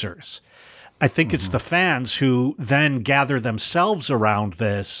producers. I think it's the fans who then gather themselves around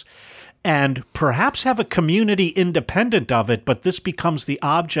this and perhaps have a community independent of it, but this becomes the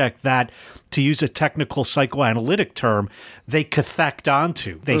object that, to use a technical psychoanalytic term, they cathect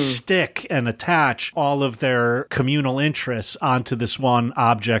onto. They stick and attach all of their communal interests onto this one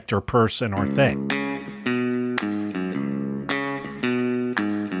object or person or thing.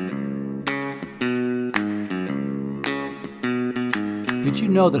 Did you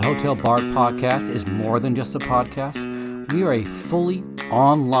know that Hotel Bar Podcast is more than just a podcast? We are a fully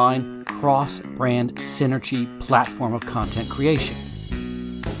online cross-brand synergy platform of content creation.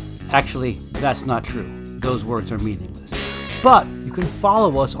 Actually, that's not true. Those words are meaningless. But you can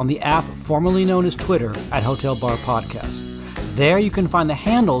follow us on the app formerly known as Twitter at Hotel Bar Podcast. There you can find the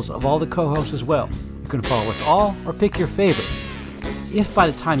handles of all the co-hosts as well. You can follow us all or pick your favorite. If by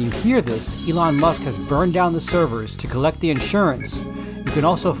the time you hear this, Elon Musk has burned down the servers to collect the insurance, you can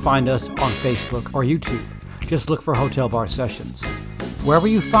also find us on Facebook or YouTube. Just look for Hotel Bar Sessions. Wherever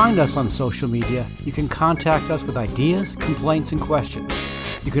you find us on social media, you can contact us with ideas, complaints, and questions.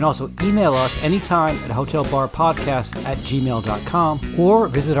 You can also email us anytime at hotelbarpodcast@gmail.com or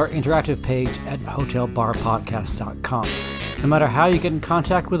visit our interactive page at hotelbarpodcast.com. No matter how you get in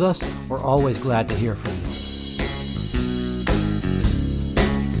contact with us, we're always glad to hear from you.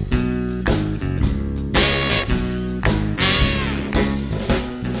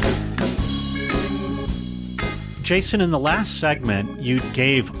 Jason, in the last segment, you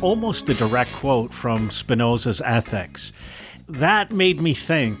gave almost a direct quote from Spinoza's Ethics. That made me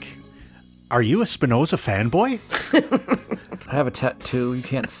think, are you a Spinoza fanboy? I have a tattoo. You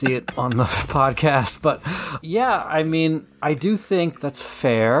can't see it on the podcast. But yeah, I mean, I do think that's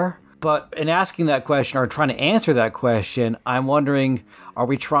fair. But in asking that question or trying to answer that question, I'm wondering, are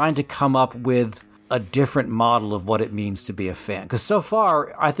we trying to come up with a different model of what it means to be a fan? Because so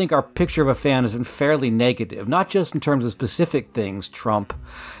far, I think our picture of a fan has been fairly negative, not just in terms of specific things, Trump,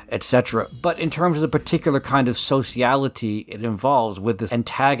 etc., but in terms of the particular kind of sociality it involves with this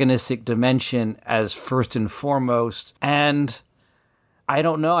antagonistic dimension as first and foremost. And I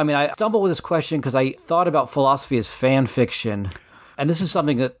don't know. I mean, I stumbled with this question because I thought about philosophy as fan fiction. And this is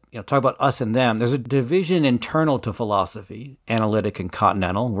something that, talk about us and them. There's a division internal to philosophy, analytic and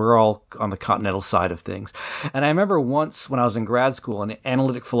continental. We're all on the continental side of things. And I remember once when I was in grad school, an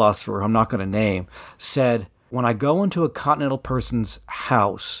analytic philosopher, who I'm not going to name, said, when I go into a continental person's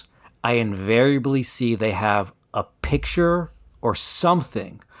house, I invariably see they have a picture or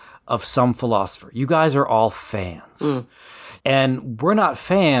something of some philosopher. You guys are all fans. And we're not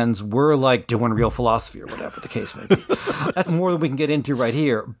fans, we're like doing real philosophy or whatever the case may be. That's more than we can get into right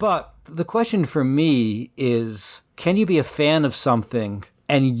here. But the question for me is, can you be a fan of something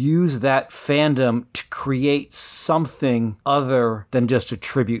and use that fandom to create something other than just a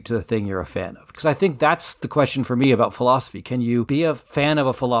tribute to the thing you're a fan of? Because I think that's the question for me about philosophy. Can you be a fan of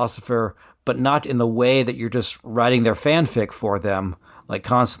a philosopher, but not in the way that you're just writing their fanfic for them, like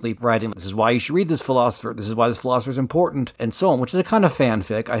constantly writing, this is why you should read this philosopher, this is why this philosopher is important, and so on, which is a kind of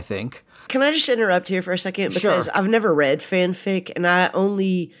fanfic, I think. Can I just interrupt here for a second? Because Sure. I've never read fanfic, and I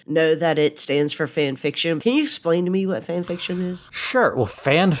only know that it stands for fan fiction. Can you explain to me what fan fiction is? Sure. Well,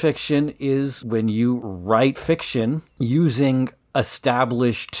 fan fiction is when you write fiction using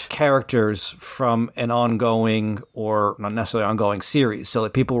established characters from an ongoing or not necessarily ongoing series. So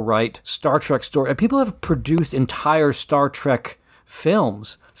that people write Star Trek stories. And people have produced entire Star Trek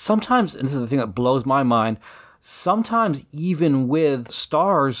films. Sometimes, and this is the thing that blows my mind, sometimes even with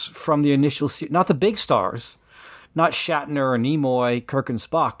stars from the initial series, not the big stars, not Shatner or Nimoy, Kirk and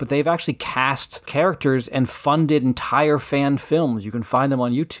Spock, but they've actually cast characters and funded entire fan films. You can find them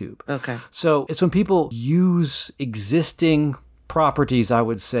on YouTube. Okay. So it's when people use existing properties, I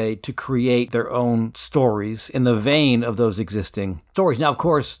would say, to create their own stories in the vein of those existing stories. Now, of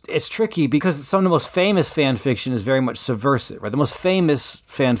course, it's tricky because some of the most famous fan fiction is very much subversive, right? The most famous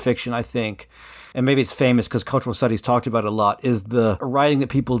fan fiction, I think, and maybe it's famous because cultural studies talked about it a lot, is the writing that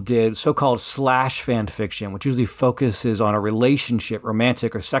people did, so-called slash fan fiction, which usually focuses on a relationship,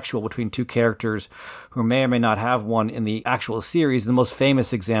 romantic or sexual, between two characters who may or may not have one in the actual series. The most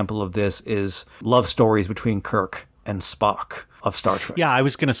famous example of this is love stories between Kirk and Spock of Star Trek. Yeah, I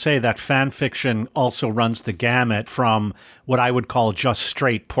was going to say that fan fiction also runs the gamut from what I would call just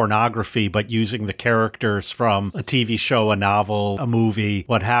straight pornography, but using the characters from a TV show, a novel, a movie,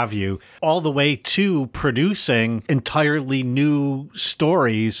 what have you, all the way to producing entirely new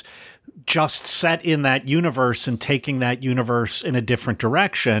stories just set in that universe and taking that universe in a different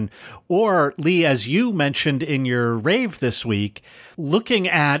direction. Or, Lee, as you mentioned in your rave this week, looking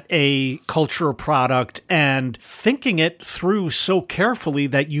at a cultural product and thinking it through so carefully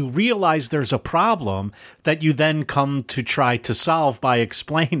that you realize there's a problem that you then come to try to solve by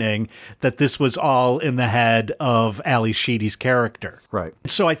explaining that this was all in the head of Ali Sheedy's character. Right.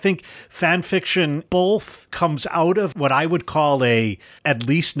 So I think fan fiction both comes out of what I would call a at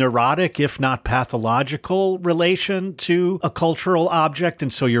least neurotic, if not pathological, relation to a cultural object.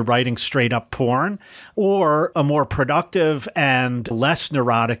 And so you're writing straight up porn, or a more productive and less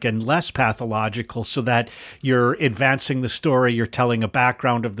neurotic and less pathological, so that you're advancing the story, you're telling a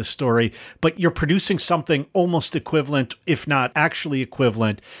background of the story, but you're producing something almost equivalent, if not actually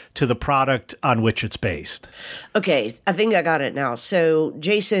equivalent, to the product on which it's based. Okay, I think I got it now. So,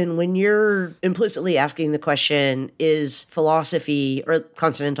 Jason, when you're implicitly asking the question, is philosophy or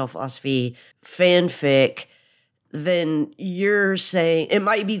continental philosophy fanfic, then you're saying it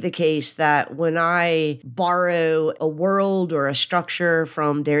might be the case that when I borrow a world or a structure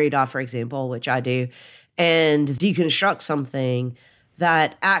from Derrida, for example, which I do, and deconstruct something,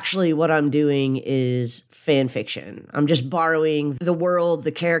 that actually what I'm doing is fan fiction. I'm just borrowing the world,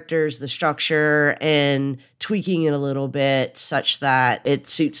 the characters, the structure, and tweaking it a little bit such that it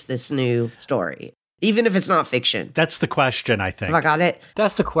suits this new story, even if it's not fiction. That's the question, I think. Have I got it?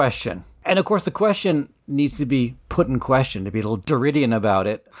 That's the question. And of course, the question needs to be put in question, to be a little Derridian about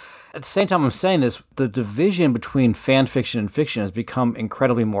it. At the same time I'm saying this, the division between fan fiction and fiction has become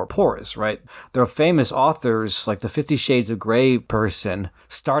incredibly more porous, right? There are famous authors, like the 50 Shades of Grey person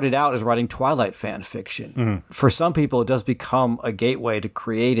started out as writing Twilight fan fiction. Mm-hmm. For some people, it does become a gateway to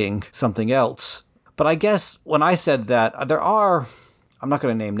creating something else. But I guess when I said that, I'm not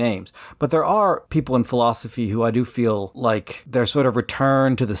going to name names, but there are people in philosophy who I do feel like their sort of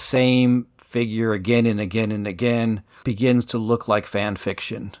return to the same figure again and again and again begins to look like fan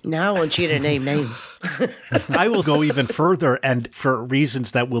fiction. Now I want you to name names. I will go even further, and for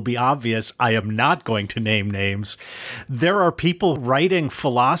reasons that will be obvious, I am not going to name names. There are people writing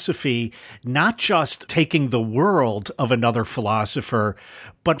philosophy, not just taking the world of another philosopher,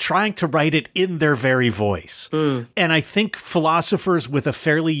 but trying to write it in their very voice. And I think philosophers with a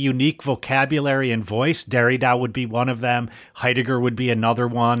fairly unique vocabulary and voice, Derrida would be one of them, Heidegger would be another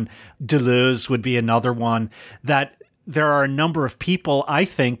one, Deleuze would be another one, that there are a number of people, I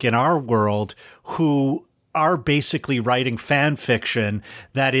think, in our world who are basically writing fan fiction.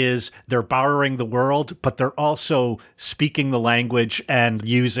 That is, they're borrowing the world, but they're also speaking the language and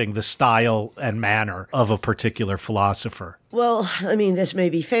using the style and manner of a particular philosopher. Well, I mean, this may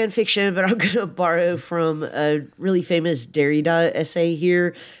be fan fiction, but I'm going to borrow from a really famous Derrida essay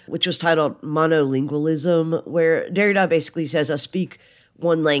here, which was titled Monolingualism, where Derrida basically says, I speak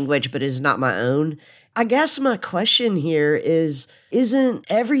one language, but it is not my own. I guess my question here is, isn't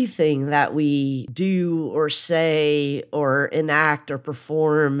everything that we do or say or enact or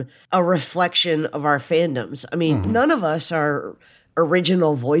perform a reflection of our fandoms? I mean, none of us are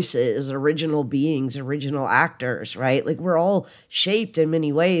original voices, original beings, original actors, right? Like, we're all shaped in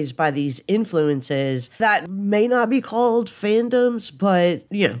many ways by these influences that may not be called fandoms, but,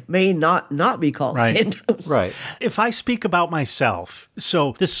 may not be called fandoms. Right. If I speak about myself,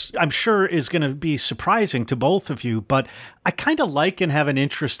 so this, I'm sure, is going to be surprising to both of you, but I kind of like and have an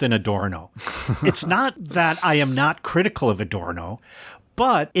interest in Adorno. It's not that I am not critical of Adorno,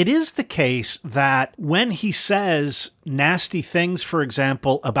 but it is the case that when he says nasty things, for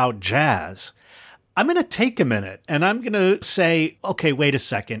example, about jazz, I'm going to take a minute and I'm going to say, okay, wait a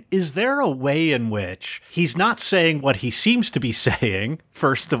second. Is there a way in which he's not saying what he seems to be saying,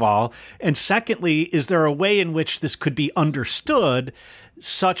 first of all? And secondly, is there a way in which this could be understood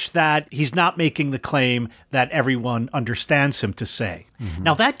such that he's not making the claim that everyone understands him to say? Mm-hmm.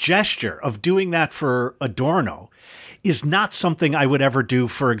 Now, that gesture of doing that for Adorno is not something I would ever do,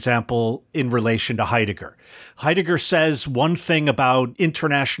 for example, in relation to Heidegger. Heidegger says one thing about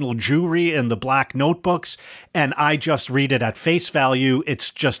international Jewry in the Black Notebooks, and I just read it at face value. It's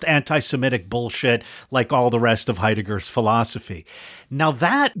just anti-Semitic bullshit like all the rest of Heidegger's philosophy. Now,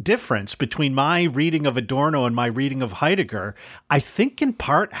 that difference between my reading of Adorno and my reading of Heidegger, I think in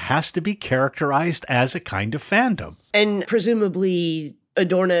part has to be characterized as a kind of fandom. And presumably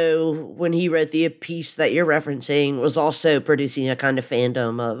Adorno, when he wrote the piece that you're referencing, was also producing a kind of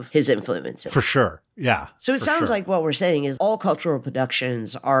fandom of his influences. For sure. Yeah. So it sounds like what we're saying is all cultural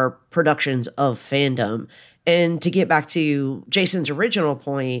productions are productions of fandom. And to get back to Jason's original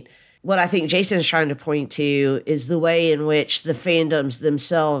point, what I think Jason's trying to point to is the way in which the fandoms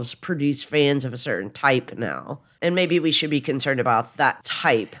themselves produce fans of a certain type now. And maybe we should be concerned about that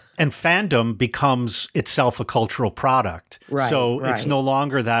type. And fandom becomes itself a cultural product. Right, so it's no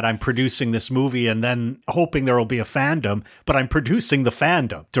longer that I'm producing this movie and then hoping there will be a fandom, but I'm producing the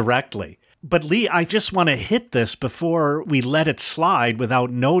fandom directly. But Lee, I just want to hit this before we let it slide without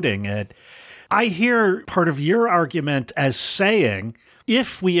noting it. I hear part of your argument as saying,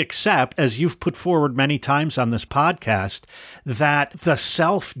 if we accept, as you've put forward many times on this podcast, that the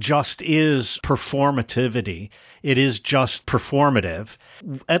self just is performativity, it is just performative.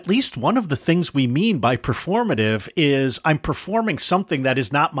 At least one of the things we mean by performative is I'm performing something that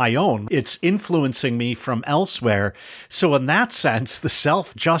is not my own. It's influencing me from elsewhere. So in that sense, the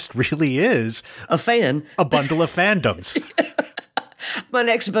self just really is a fan, a bundle of fandoms. My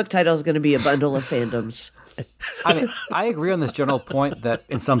next book title is going to be A Bundle of Fandoms. I mean, I agree on this general point that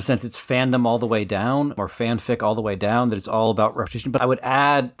in some sense it's fandom all the way down or fanfic all the way down, that it's all about repetition. But I would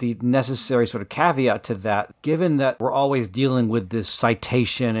add the necessary sort of caveat to that. Given that we're always dealing with this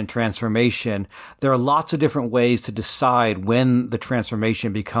citation and transformation, there are lots of different ways to decide when the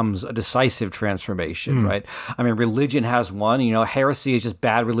transformation becomes a decisive transformation, right? I mean, religion has one, heresy is just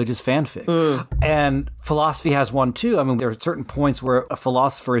bad religious fanfic. And philosophy has one too. I mean, there are certain points where a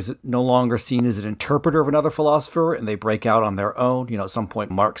philosopher is no longer seen as an interpreter of another philosopher and they break out on their own. At some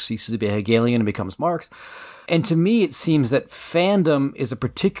point, Marx ceases to be Hegelian and becomes Marx. And to me, it seems that fandom is a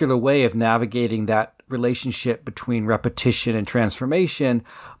particular way of navigating that relationship between repetition and transformation.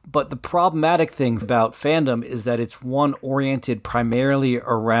 But the problematic thing about fandom is that it's one oriented primarily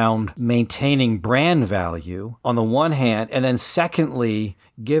around maintaining brand value on the one hand, and then secondly,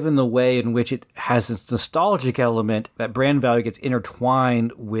 given the way in which it has this nostalgic element, that brand value gets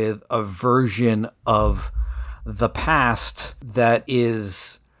intertwined with a version of the past that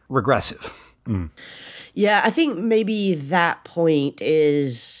is regressive. Yeah, I think maybe that point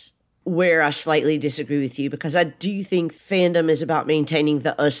is where I slightly disagree with you, because I do think fandom is about maintaining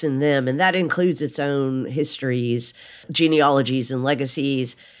the us and them, and that includes its own histories, genealogies, and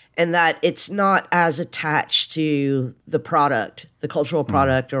legacies, and that it's not as attached to the product, the cultural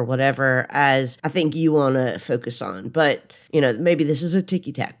product or whatever, as I think you want to focus on. But, maybe this is a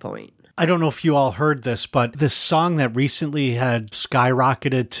ticky-tack point. I don't know if you all heard this, but this song that recently had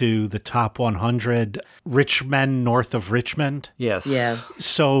skyrocketed to the top 100, Rich Men North of Richmond. Yes. Yeah.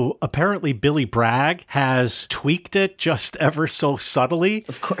 So apparently Billy Bragg has tweaked it just ever so subtly.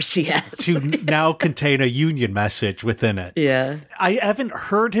 Of course he has. To now contain a union message within it. Yeah. I haven't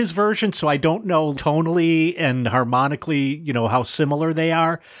heard his version, so I don't know tonally and harmonically, how similar they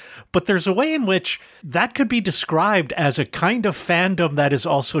are. But there's a way in which that could be described as a kind of fandom that is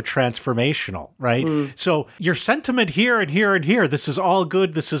also transformational, right? So your sentiment here and here and here, this is all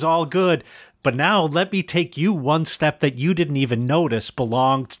good, but now let me take you one step that you didn't even notice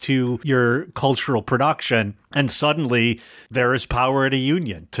belonged to your cultural production, and suddenly there is power in a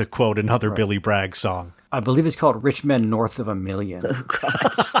union, to quote another Billy Bragg song. I believe it's called Rich Men North of a Million. Oh,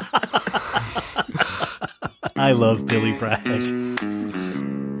 God. I love Billy Bragg.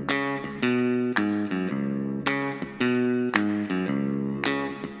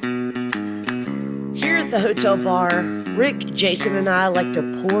 The hotel bar, Rick, Jason, and I like to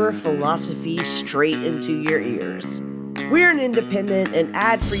pour philosophy straight into your ears. We're an independent and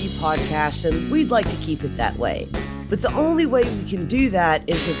ad-free podcast, and we'd like to keep it that way. But the only way we can do that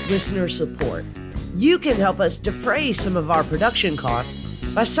is with listener support. You can help us defray some of our production costs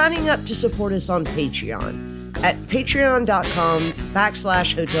by signing up to support us on Patreon at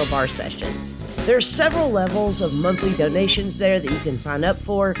patreon.com/Hotel Bar Sessions. There are several levels of monthly donations there that you can sign up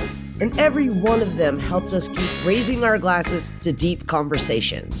for, and every one of them helps us keep raising our glasses to deep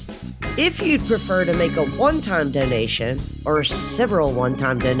conversations. If you'd prefer to make a one-time donation or several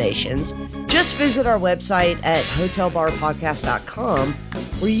one-time donations, just visit our website at hotelbarpodcast.com,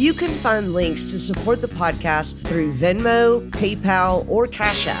 where you can find links to support the podcast through Venmo, PayPal, or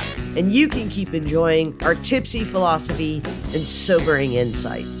Cash App, and you can keep enjoying our tipsy philosophy and sobering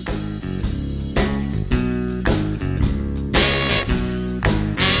insights.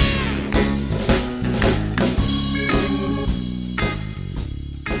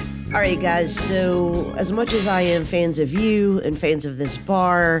 All right, guys, so as much as I am fans of you and fans of this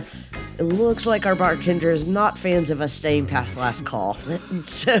bar, it looks like our bartender is not fans of us staying past last call.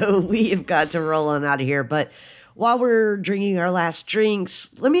 So we have got to roll on out of here. But while we're drinking our last drinks,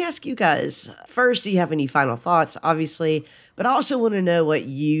 let me ask you guys, first, do you have any final thoughts, obviously? But I also want to know what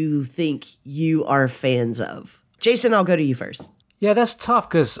you think you are fans of. Jason, I'll go to you first. Yeah, that's tough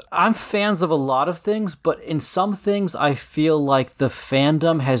because I'm fans of a lot of things, but in some things I feel like the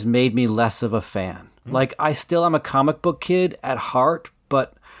fandom has made me less of a fan. Like, I still am a comic book kid at heart,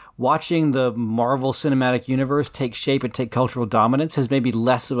 but watching the Marvel Cinematic Universe take shape and take cultural dominance has made me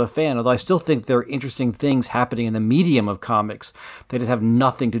less of a fan, although I still think there are interesting things happening in the medium of comics that just have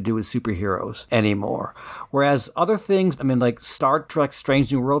nothing to do with superheroes anymore. Whereas other things, I mean, like Star Trek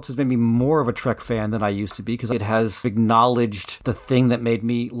Strange New Worlds has made me more of a Trek fan than I used to be because it has acknowledged the thing that made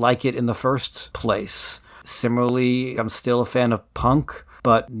me like it in the first place. Similarly, I'm still a fan of punk,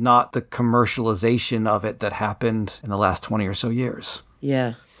 but not the commercialization of it that happened in the last 20 or so years.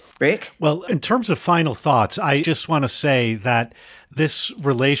 Yeah. Rick? Well, in terms of final thoughts, I just want to say that this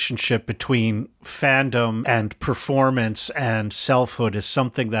relationship between fandom and performance and selfhood is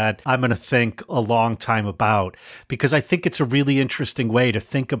something that I'm going to think a long time about, because I think it's a really interesting way to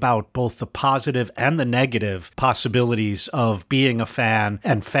think about both the positive and the negative possibilities of being a fan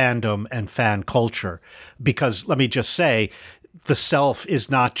and fandom and fan culture. Because let me just say, the self is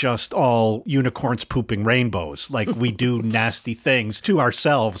not just all unicorns pooping rainbows. Like, we do nasty things to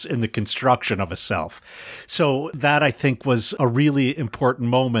ourselves in the construction of a self. So that, I think, was a really important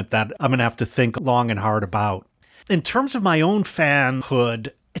moment that I'm going to have to think long and hard about. In terms of my own fanhood,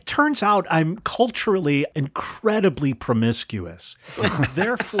 it turns out I'm culturally incredibly promiscuous.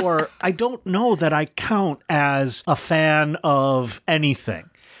 Therefore, I don't know that I count as a fan of anything.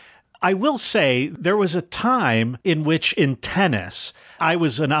 I will say there was a time in which in tennis, I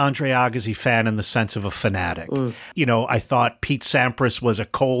was an Andre Agassi fan in the sense of a fanatic. You know, I thought Pete Sampras was a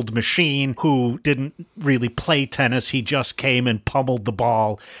cold machine who didn't really play tennis. He just came and pummeled the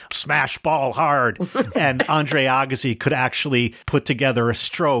ball, smash ball hard. And Andre Agassi could actually put together a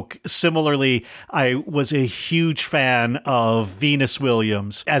stroke. Similarly, I was a huge fan of Venus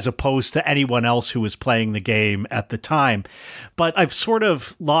Williams as opposed to anyone else who was playing the game at the time. But I've sort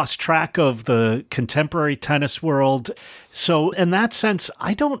of lost track of the contemporary tennis world. So in that sense,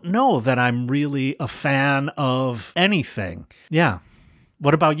 I don't know that I'm really a fan of anything. Yeah.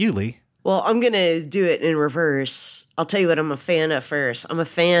 What about you, Lee? Well, I'm going to do it in reverse. I'll tell you what I'm a fan of first. I'm a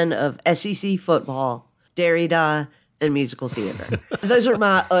fan of SEC football, Derrida, and musical theater. Those are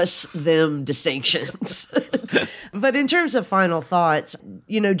my us-them distinctions. But in terms of final thoughts,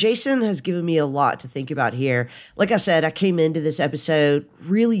 you know, Jason has given me a lot to think about here. Like I said, I came into this episode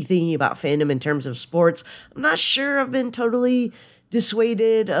really thinking about fandom in terms of sports. I'm not sure I've been totally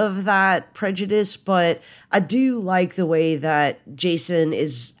dissuaded of that prejudice, but I do like the way that Jason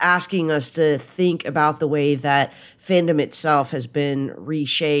is asking us to think about the way that fandom itself has been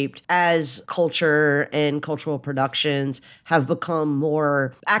reshaped as culture and cultural productions have become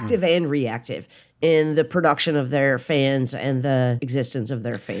more active and reactive in the production of their fans and the existence of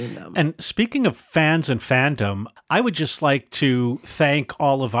their fandom. And speaking of fans and fandom, I would just like to thank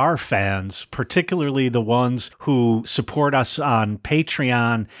all of our fans, particularly the ones who support us on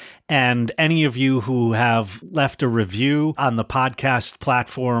Patreon, and any of you who have left a review on the podcast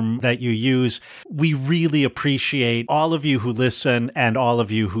platform that you use. We really appreciate all of you who listen and all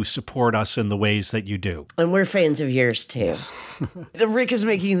of you who support us in the ways that you do. And we're fans of yours too. Rick is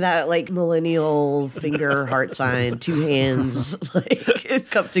making that like millennial finger heart sign, two hands like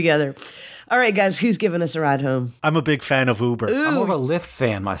cupped together. All right, guys, who's giving us a ride home? I'm a big fan of Uber. Ooh. I'm more of a Lyft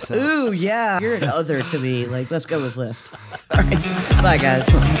fan myself. Ooh, yeah. You're an other to me. Like, let's go with Lyft. All right. Bye, guys.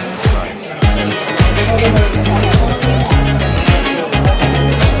 Bye.